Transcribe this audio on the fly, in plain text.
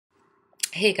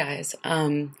Hey guys,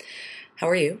 how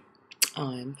are you?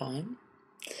 I'm fine.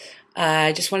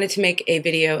 I just wanted to make a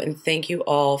video and thank you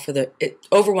all for the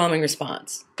overwhelming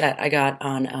response that I got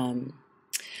on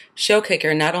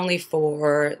Showkicker, not only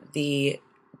for the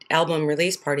album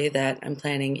release party that I'm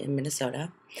planning in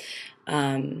Minnesota,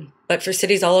 but for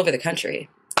cities all over the country.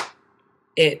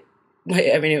 It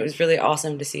was really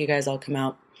awesome to see you guys all come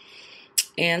out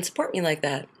and support me like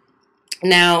that.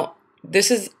 Now,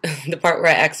 this is the part where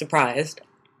I act surprised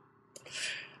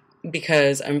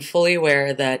because I'm fully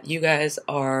aware that you guys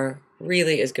are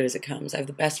really as good as it comes. I have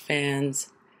the best fans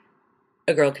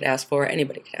a girl could ask for,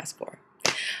 anybody could ask for.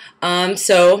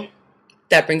 So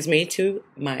that brings me to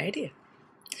my idea.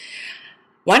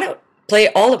 Why not play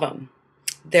all of them?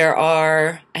 There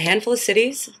are a handful of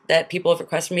cities that people have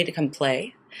requested me to come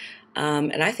play,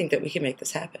 and I think that we can make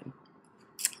this happen.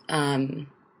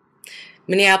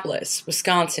 Minneapolis,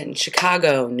 Wisconsin,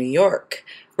 Chicago, New York,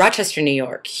 Rochester, New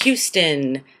York,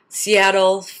 Houston,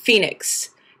 Seattle,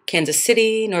 Phoenix, Kansas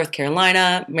City, North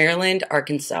Carolina, Maryland,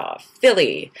 Arkansas,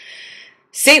 Philly,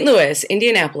 St. Louis,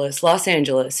 Indianapolis, Los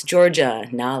Angeles, Georgia,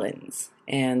 Nolens,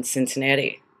 and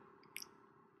Cincinnati.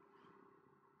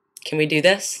 Can we do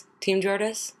this, Team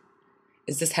Jordis?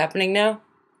 Is this happening now?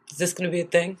 Is this going to be a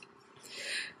thing?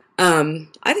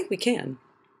 I think we can.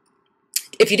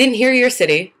 If you didn't hear your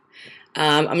city,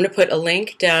 I'm going to put a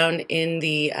link down in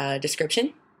the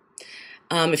description.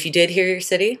 If you did hear your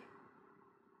city,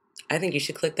 I think you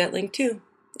should click that link too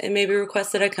and maybe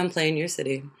request that I come play in your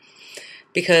city.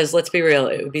 Because let's be real,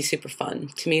 it would be super fun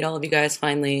to meet all of you guys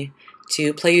finally,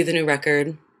 to play you the new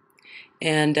record.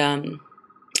 And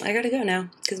I gotta go now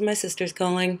because my sister's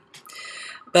calling.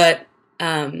 But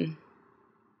thank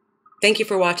you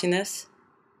for watching this.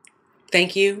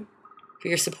 Thank you for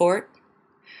your support.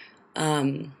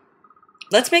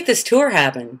 Let's make this tour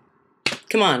happen.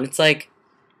 Come on,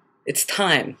 it's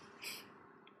time.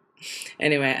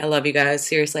 Anyway, I love you guys.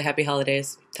 Seriously, happy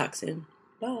holidays. Talk soon.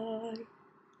 Bye.